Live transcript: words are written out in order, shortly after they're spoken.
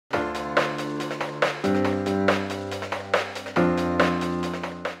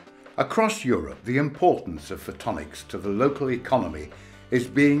Across Europe, the importance of photonics to the local economy is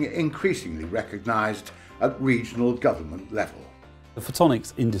being increasingly recognised at regional government level. The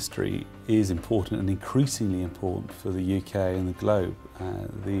photonics industry is important and increasingly important for the UK and the globe.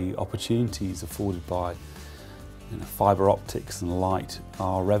 The opportunities afforded by fibre optics and light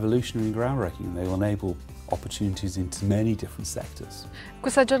are revolutionary and groundbreaking. They will enable opportunities into many different sectors.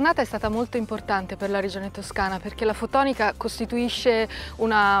 Questa giornata è stata molto importante per la regione toscana perché la fotonica costituisce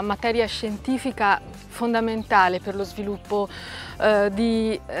una materia scientifica fondamentale per lo sviluppo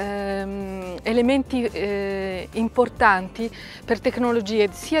di elementi importanti per tecnologie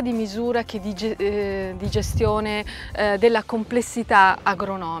sia di misura che di gestione della complessità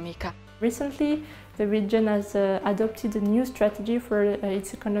agronomica. Recently, the region has adopted a new strategy for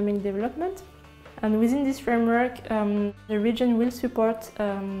its economic development. And within this framework, the region will support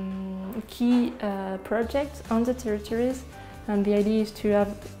key projects on the territories, and the idea is to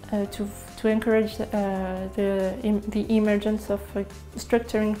have to encourage the emergence of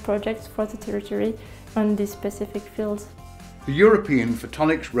structuring projects for the territory on these specific fields. The European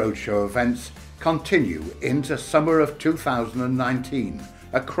Photonics Roadshow events continue into summer of 2019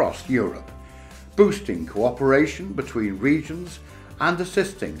 across Europe, boosting cooperation between regions and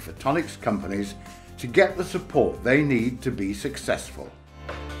assisting photonics companies to get the support they need to be successful.